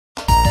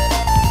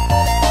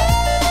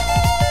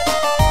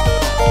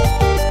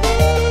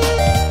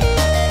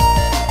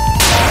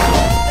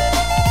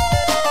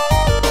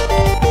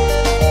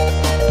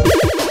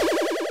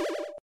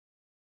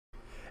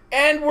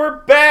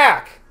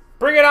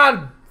Bring it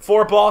on,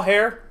 4-ball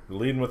hair.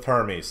 Leading with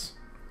Hermes.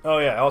 Oh,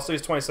 yeah. Also,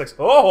 he's 26.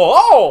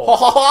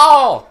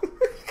 Oh!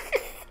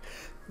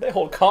 They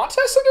hold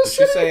contests in this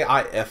Did she city? say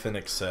I effing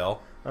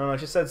excel? I don't know.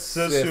 She said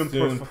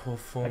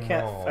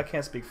I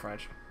can't speak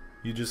French.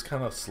 You just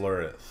kind of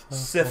slur it.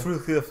 C'est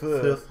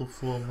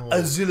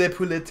Azulé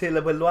pour le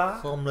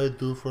télébelois. On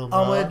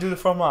du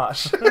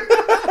fromage.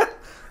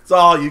 It's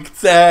all you can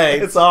say.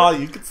 It's all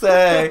you can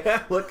say.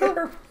 Look at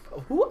her.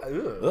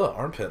 Ugh,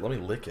 armpit. Let me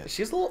lick it.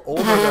 She's a little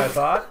older than I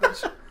thought.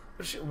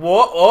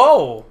 Whoa!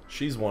 Oh!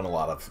 She's won a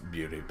lot of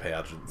beauty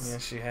pageants. Yeah,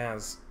 she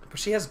has. But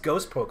she has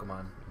ghost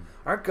Pokemon.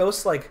 Aren't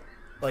ghosts like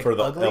for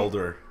the ugly?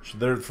 elder?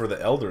 They're for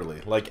the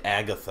elderly, like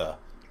Agatha.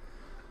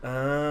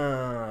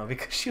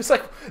 Because she was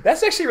like,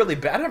 that's actually really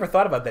bad. I never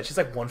thought about that. She's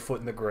like 1 foot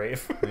in the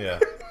grave. Yeah.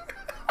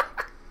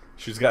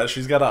 She's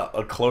got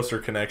a closer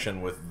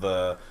connection with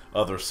the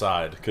other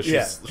side because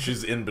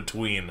she's in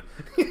between.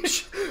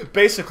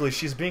 Basically,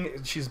 she's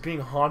being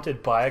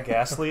haunted by a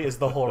Ghastly is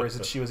the whole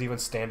reason she was even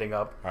standing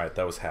up. All right,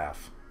 that was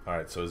half. All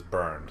right, so it's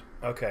burned.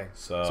 Okay,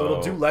 so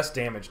it'll do less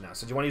damage now.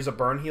 So do you want to use a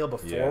burn heal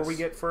before we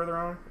get further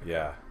on?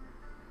 Yeah.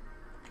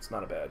 It's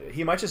not a bad idea.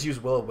 He might just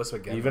use Will-O-Wisp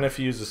again. Even if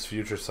he uses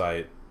Future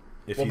Sight,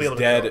 if he's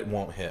dead, it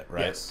won't hit,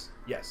 right? Yes.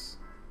 Yes.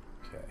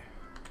 Okay.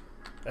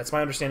 That's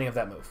my understanding of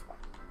that move.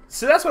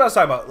 So that's what I was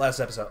talking about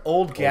last episode.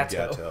 Old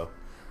Gatto.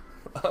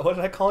 What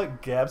did I call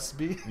it?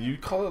 Gatsby? You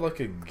call it like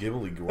a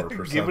Ghibli Gorp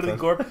or something. Ghibli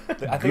Gorp?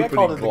 I think I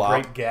called it the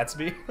Great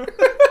Gatsby.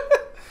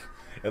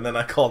 And then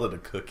I called it a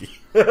cookie.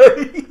 Well,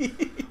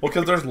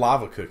 because there's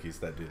lava cookies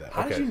that do that.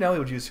 How did you know he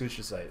would use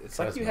Future Sight? It's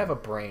like you have a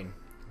brain.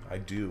 I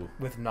do.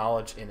 With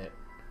knowledge in it.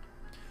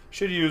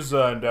 Should use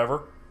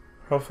Endeavor.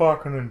 A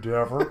fucking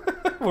Endeavor.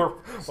 we're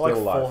still like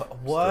alive.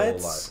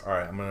 What? Still alive. All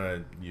right, I'm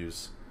going to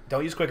use...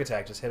 Don't use Quick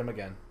Attack. Just hit him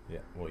again. Yeah.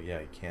 Well, yeah,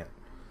 he can't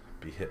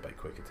be hit by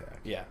Quick Attack.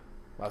 Yeah.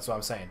 That's what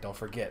I'm saying. Don't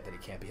forget that he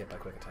can't be hit by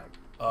Quick Attack.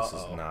 This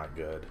is not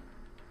good.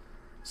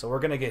 So we're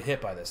going to get hit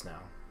by this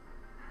now.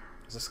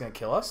 Is this going to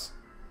kill us?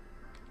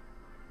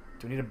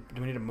 Do we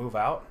need to move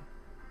out?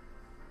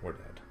 We're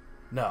dead.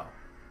 No.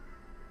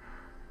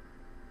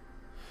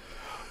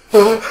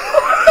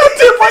 That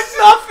did like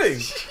nothing.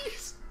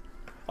 Jeez.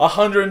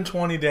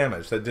 120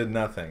 damage. That did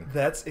nothing.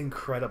 That's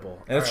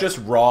incredible. And it's just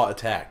raw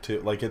attack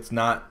too. Like it's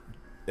not.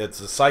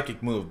 It's a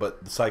psychic move,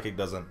 but the psychic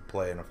doesn't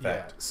play an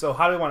effect. Yeah. So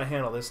how do we want to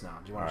handle this now?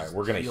 Do you want All right, to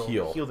we're gonna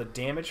heal the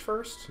damage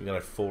first? We're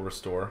gonna full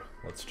restore.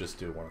 Let's just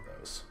do one of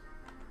those.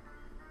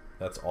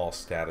 That's all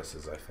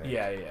statuses, I think.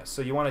 Yeah, yeah.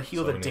 So you want to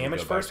heal the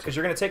damage first because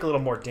you're gonna take a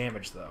little more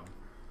damage though.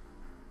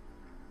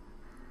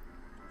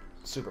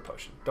 Super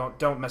potion.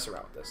 Don't mess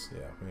around with this.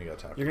 Yeah, we gotta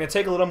talk. You're gonna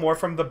take a little more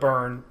from the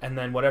burn, and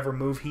then whatever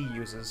move he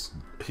uses.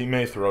 He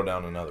may throw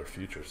down another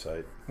Future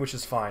Sight, which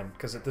is fine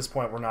because at this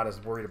point we're not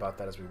as worried about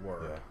that as we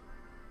were. Yeah.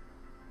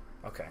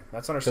 Okay,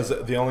 that's understandable.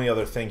 Because the only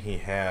other thing he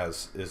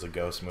has is a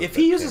ghost move. If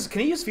he uses,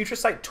 can he use Future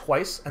Sight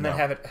twice and then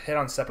have it hit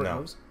on separate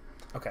moves?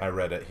 Okay. I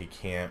read it. He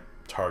can't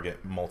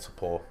target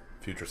multiple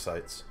Future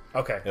Sights.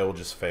 Okay. It will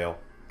just fail.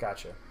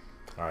 Gotcha.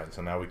 All right,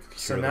 so now we.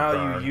 So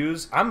now you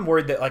use. I'm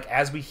worried that like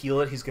as we heal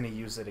it, he's going to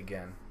use it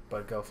again.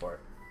 But go for it.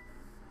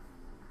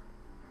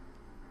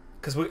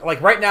 Because we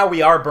right now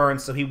we are burned,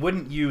 so he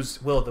wouldn't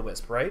use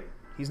Will-O-Wisp, right?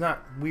 He's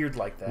not weird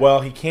like that.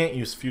 Well, he can't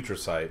use Future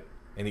Sight.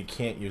 And he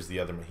can't use the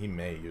other. He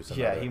may use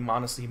another. Yeah, he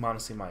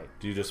honestly might.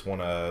 Do you just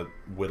want to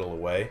whittle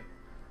away?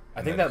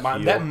 I think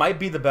that might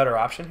be the better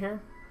option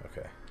here.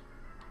 Okay.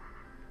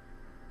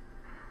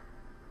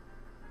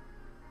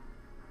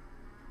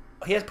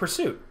 He has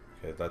Pursuit.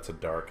 Okay, that's a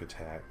dark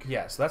attack.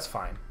 Yeah, so that's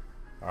fine.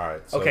 All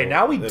right. So okay,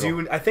 now we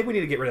do. I think we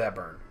need to get rid of that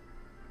burn.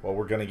 Well,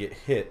 we're gonna get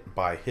hit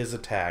by his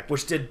attack,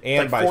 which did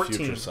and like by 14.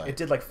 Future Sight. It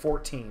did like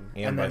 14,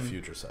 and by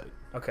Future Sight.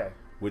 Okay.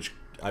 Which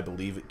I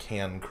believe it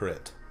can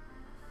crit.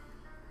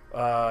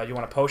 You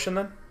want a potion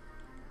then?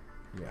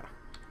 Yeah.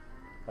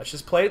 Let's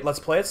just play it. Let's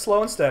play it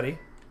slow and steady.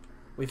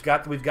 We've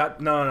got.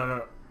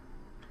 No.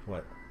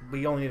 What?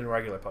 We only need a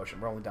regular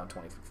potion. We're only down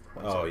 20.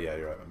 Oh yeah,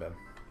 you're right. My bad.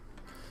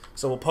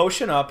 So we'll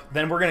potion up.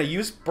 Then we're gonna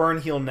use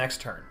burn heal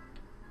next turn.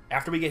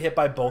 After we get hit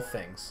by both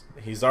things.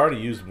 He's already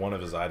used one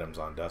of his items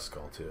on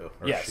Duskull too.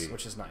 Yes,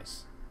 which is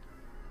nice.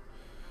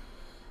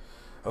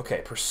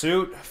 Okay,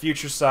 Pursuit,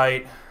 Future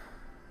Sight.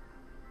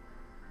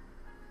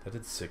 That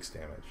did 6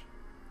 damage.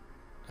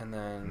 And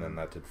then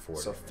that did 4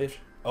 so damage.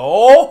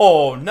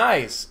 Oh,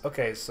 nice.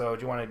 Okay, so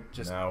do you want to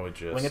just now we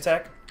just wing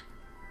attack?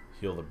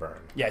 Heal the burn.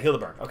 Yeah, heal the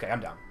burn. Okay, I'm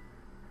down.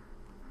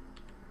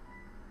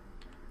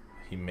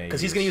 He may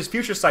because he's going to use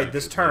Future Sight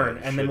this turn,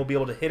 and then we'll be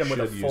able to hit him with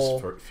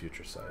a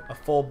Future Sight. A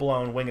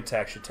full-blown wing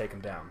attack should take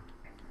him down.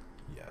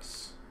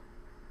 Yes.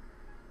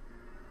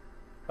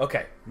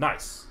 Okay,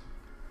 nice.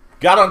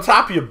 Got on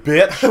top of you,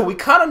 bitch. We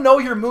kind of know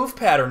your move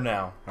pattern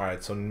now. All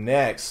right, so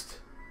next,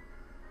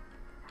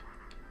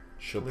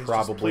 she'll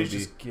probably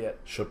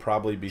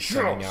be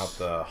sending out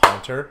the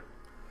Hunter,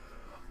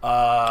 which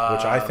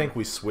I think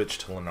we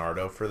switched to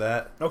Leonardo for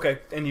that. Okay,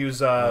 and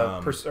use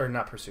or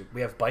not Pursuit.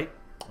 We have Bite.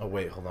 Oh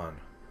wait, hold on.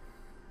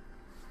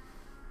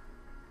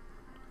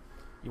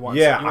 You want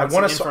I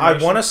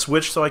want to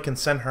switch so I can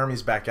send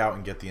Hermes back out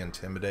and get the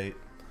Intimidate.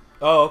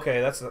 Oh, okay,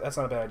 that's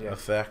not a bad idea.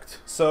 Effect.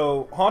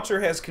 So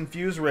Haunter has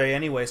Confuse Ray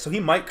anyway, so he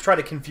might try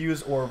to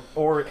confuse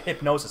or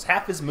Hypnosis.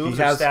 Half his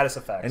moves are status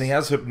effects. And he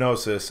has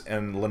Hypnosis,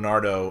 and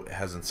Leonardo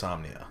has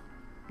Insomnia.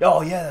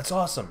 Oh yeah, that's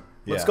awesome.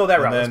 Let's go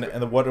that route. And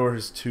then what are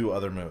his 2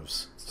 other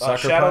moves?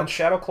 Sucker Punch?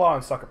 Shadow Claw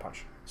and Sucker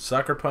Punch.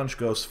 Sucker Punch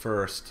goes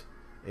first.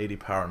 80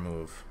 power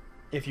move.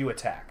 If you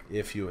attack.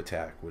 If you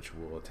attack, which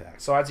will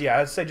attack. So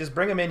I'd say just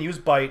bring him in, use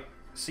Bite,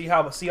 see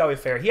how he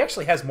fare. He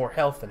actually has more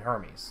health than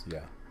Hermes.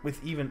 Yeah.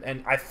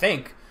 And I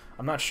think,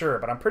 I'm not sure,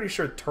 but I'm pretty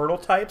sure turtle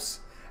types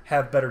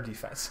have better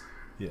defense.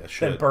 Yeah,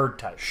 than bird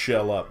types.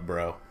 Shell up,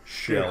 bro.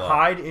 Shell up.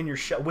 Hide in your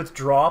shell.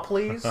 Withdraw,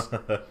 please.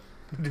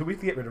 Did we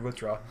get rid of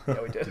Withdraw?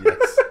 Yeah, we did.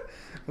 Yes.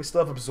 We still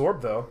have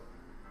Absorb, though.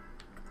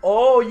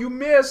 Oh, you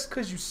missed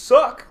because you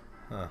suck.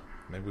 Huh.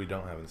 Maybe we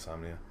don't have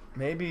Insomnia.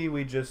 Maybe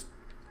we just...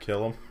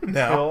 Kill him?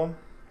 No. Kill him.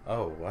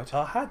 Oh, what?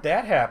 How'd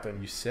that happen?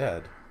 You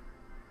said...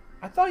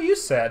 I thought you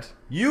said.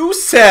 You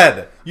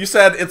said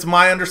it's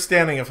my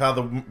understanding of how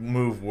the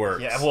move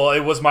works. Yeah, well,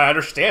 it was my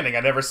understanding. I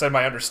never said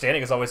my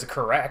understanding is always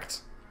correct.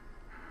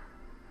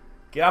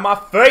 Get out of my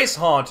face,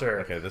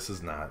 Haunter! Okay, this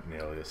is not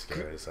nearly as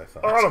scary as I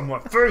thought. Out of my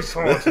face,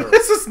 Haunter!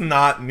 This is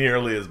not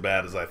nearly as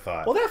bad as I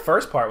thought. Well, that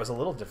first part was a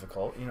little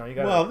difficult. You know, you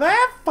gotta... Well,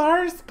 that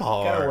first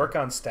part... You gotta work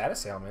on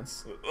status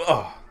ailments.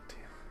 Oh,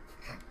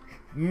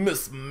 damn.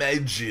 Miss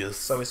Magius.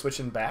 So we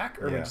switching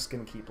back, or are we just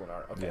gonna keep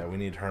Leonardo? Okay. Yeah, we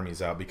need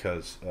Hermes out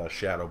because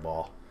Shadow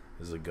Ball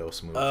is a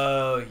ghost move.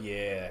 Oh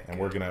yeah. And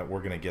we're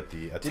gonna get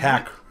the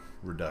attack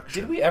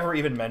reduction. Did we ever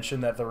even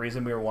mention that the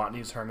reason we were wanting to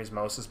use Hermes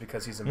most is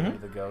because he's immune to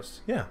the ghost?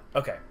 Yeah.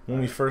 Okay.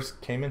 When we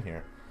first came in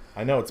here,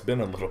 I know it's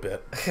been a little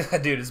bit.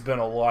 Dude, it's been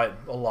a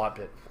lot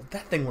bit.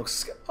 That thing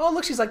looks. Oh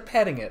look, she's like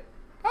petting it.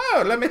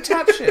 Oh, let me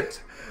touch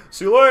it.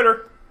 See you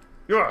later.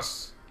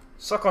 Yes.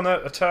 Suck on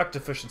that attack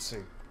deficiency.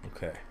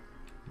 Okay.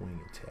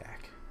 Wing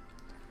attack.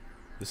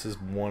 This is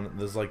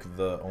like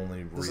the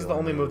only This is the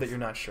only move that you're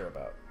not sure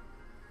about.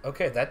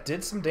 Okay, that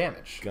did some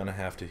damage. Gonna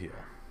have to heal.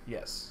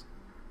 Yes.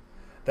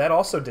 That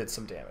also did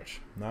some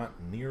damage. Not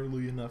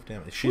nearly enough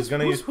damage. Who's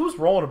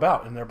rolling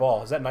about in their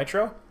ball? Is that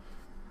Nitro?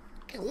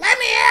 Let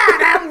me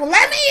at him!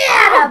 Let me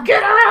at him!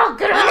 Get out!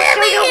 Get out! Let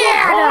me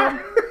at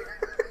him!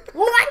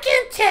 Well, I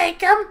can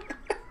take him.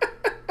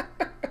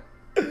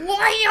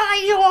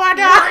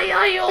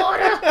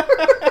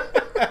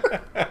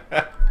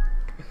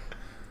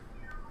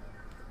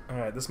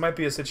 Alright, this might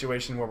be a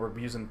situation where we're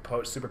using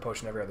Super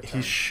Potion every other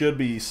turn. He should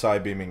be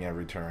Psy-beaming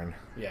every turn.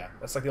 Yeah,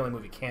 that's like the only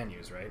move he can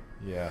use, right?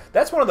 Yeah.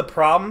 That's one of the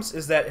problems,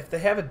 is that if they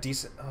have a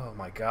decent... Oh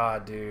my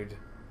god, dude.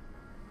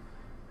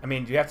 I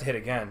mean, you have to hit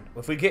again.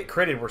 If we get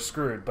critted, we're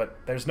screwed,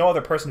 but there's no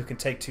other person who can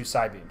take 2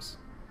 Psy-beams.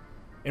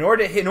 In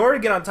order to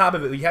get on top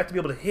of it, you have to be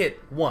able to hit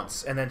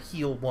once, and then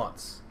heal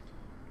once.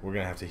 We're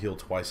going to have to heal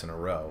twice in a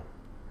row,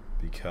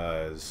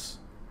 because...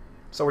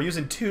 So we're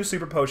using 2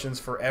 Super Potions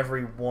for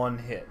every 1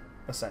 hit,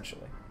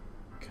 essentially.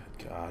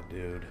 Good God,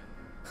 dude.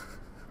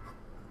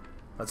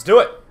 Let's do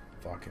it!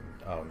 Fucking...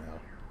 Oh, no.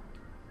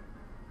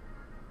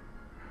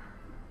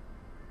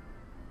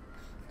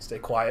 Stay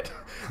quiet.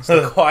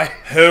 Stay quiet.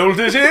 Hold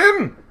it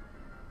in!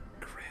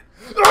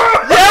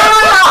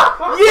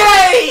 Yeah!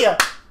 Yay!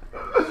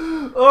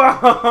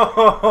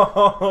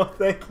 Oh,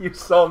 thank you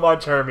so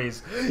much,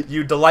 Hermes.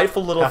 You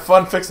delightful little... Have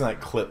fun fixing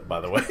that clip, by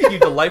the way. You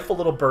delightful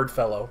little bird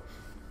fellow.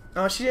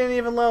 Oh, she didn't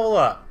even level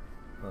up.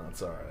 Oh,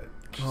 that's alright.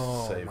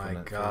 Oh my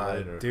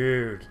god,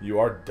 dude. You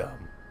are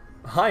dumb.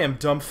 I am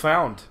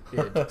dumbfound.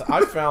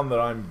 I found that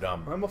I'm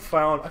dumb.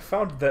 I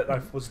found that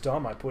I was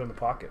dumb. I put it in the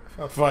pocket.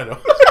 Final.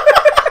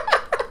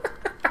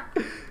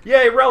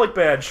 Yay, relic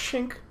badge.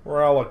 Shink.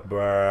 Relic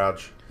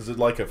badge. Is it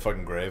like a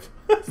fucking grave?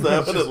 Is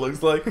that what it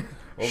looks like?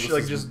 Well, She,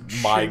 like, just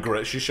my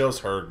grave. She shows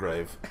her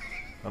grave.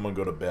 I'm gonna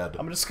go to bed.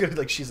 I'm just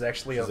gonna she's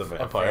actually a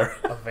vampire.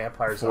 A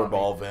vampire zombie.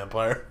 4-ball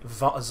vampire.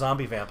 A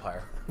zombie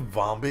vampire.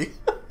 Vambi.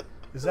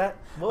 Is that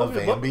a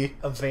Vambi?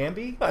 A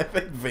Vambi? I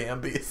think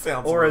Vambi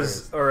sounds or a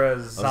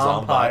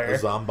zombire. A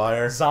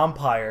zombire.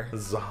 Zompire.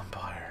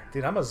 Zompire.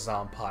 Dude, I'm a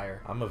zompire.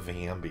 I'm a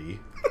Vambi.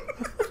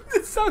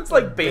 It sounds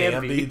like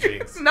Bambi.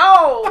 Jinx.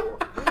 No.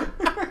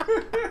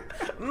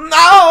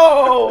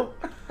 No.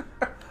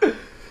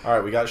 All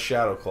right, we got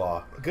Shadow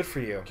Claw. Good for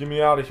you. Get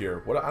me out of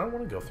here. What? I don't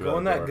want to go through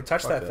go that in door.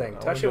 Touch Fuck that thing. I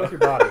Touch it with your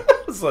body.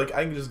 It's like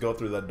I can just go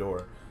through that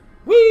door.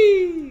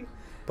 Whee!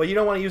 But you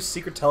don't want to use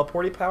secret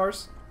teleporting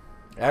powers?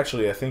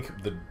 Actually, I think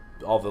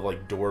all the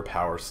door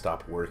powers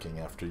stop working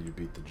after you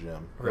beat the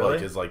gym. Really?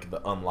 Is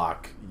the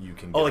unlock you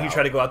can get like you out.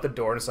 try to go out the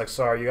door and it's like,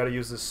 sorry, you got to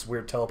use this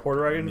weird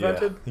teleporter I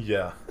invented?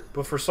 Yeah.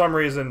 But for some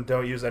reason,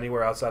 don't use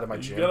anywhere outside of my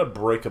gym. You gotta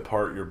break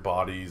apart your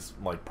body's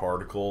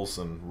particles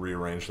and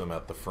rearrange them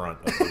at the front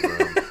of the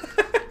room.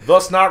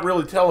 Thus not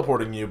really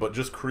teleporting you, but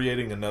just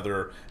creating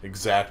another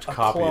exact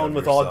copy of clone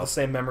with yourself. all the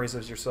same memories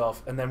as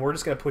yourself. And then we're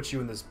just going to put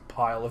you in this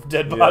pile of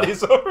dead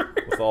bodies over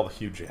here. With all the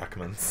Hugh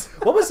Jackmans.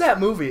 What was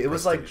that movie? It Prestige.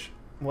 was like...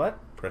 What?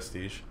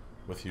 Prestige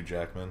with Hugh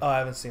Jackman. Oh, I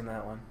haven't seen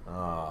that one.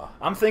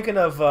 I'm thinking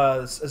of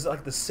is it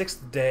like The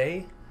Sixth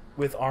Day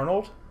with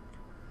Arnold.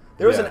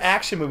 There was an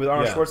action movie with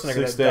Arnold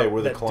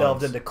Schwarzenegger that clones.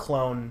 delved into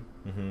clone,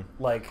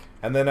 like...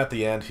 And then at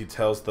the end, he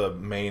tells the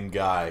main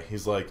guy,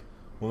 he's like,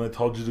 when I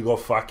told you to go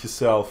fuck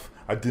yourself,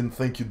 I didn't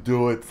think you'd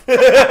do it.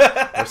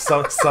 Or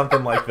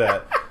something like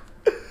that.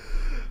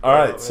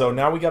 Alright, so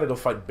now we gotta go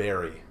fight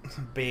Barry.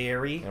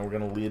 Barry? And we're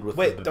gonna lead with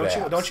Wait, the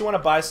don't you want to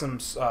buy some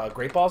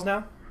Great Balls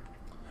now?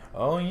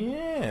 Oh,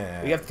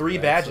 yeah. We have 3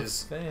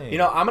 badges. You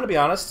know, I'm gonna be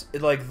honest.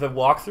 Like the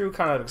walkthrough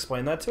kind of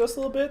explained that to us a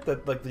little bit.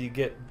 That like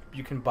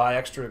you can buy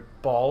extra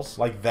balls.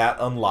 Like that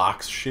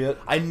unlocks shit.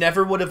 I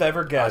never would have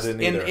ever guessed. I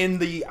didn't either. In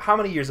the how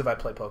many years have I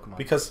played Pokemon?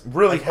 Because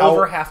really, like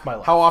over half my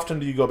life. How often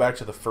do you go back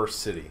to the first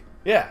city?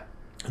 Yeah.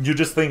 You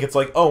just think it's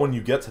like, oh, when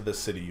you get to this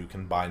city, you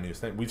can buy new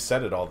things. We've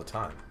said it all the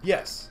time.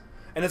 Yes.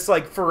 And it's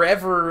like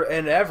forever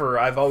and ever.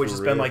 I've always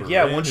just been like,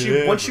 yeah. Once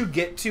you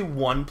get to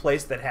one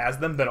place that has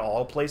them, then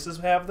all places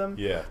have them.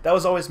 Yeah. That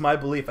was always my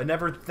belief. I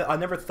never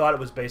thought it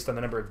was based on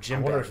the number of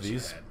gym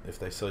badges. If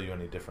they sell you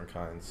any different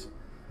kinds.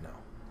 No.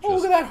 Oh,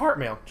 look at that heart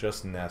mail.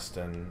 Just Nest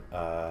and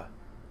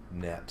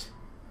Net.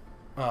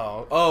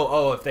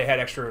 Oh! If they had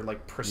extra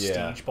like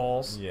prestige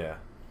balls. Yeah.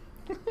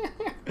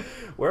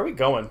 Where are we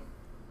going?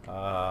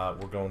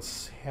 We're going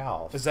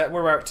south. Is that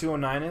where Route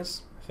 209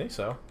 is? I think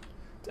so.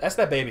 Ask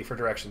that baby for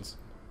directions.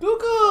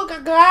 Goo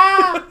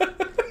gaga.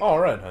 All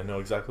right, I know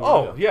exactly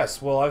where to go.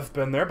 Yes. Well, I've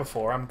been there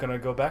before. I'm gonna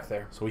go back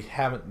there. So we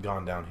haven't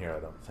gone down here, I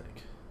don't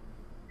think.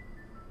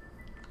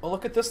 Oh,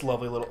 look at this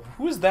lovely little...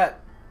 Who is that?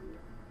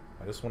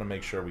 I just want to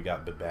make sure we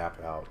got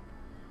Bibap out.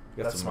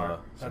 We got That's smart.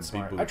 That's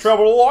smart. boots. I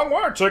traveled a long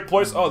way to take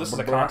place... Oh, this is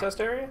a contest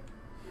area?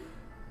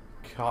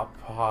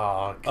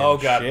 Oh,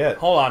 God. Shit.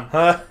 Hold on.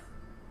 Huh?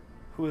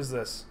 Who is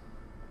this?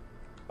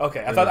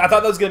 Okay, I thought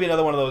that was gonna be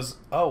another one of those.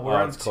 Oh, we're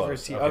on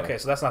close. Okay,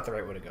 so that's not the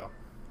right way to go.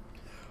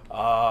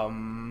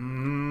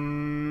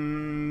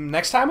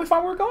 Next time we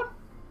find where we're going.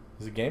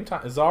 Is it game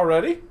time? Is it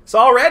already? It's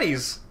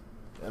already's.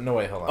 No,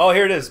 wait, hold on. Oh,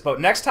 here it is. But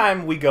next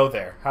time we go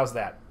there. How's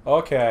that?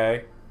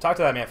 Okay. Talk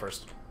to that man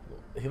first.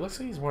 He looks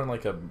like he's wearing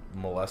like a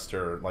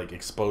molester, like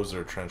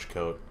exposer trench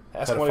coat.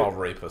 That's Pedophile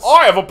rapist.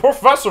 I have a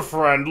professor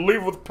friend.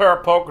 Leave with a pair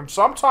of poke and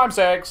sometimes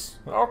eggs.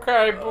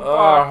 Okay.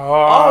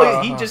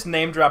 Bye-bye. He just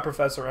name dropped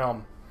Professor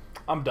Elm.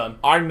 I'm done.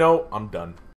 I know. I'm done.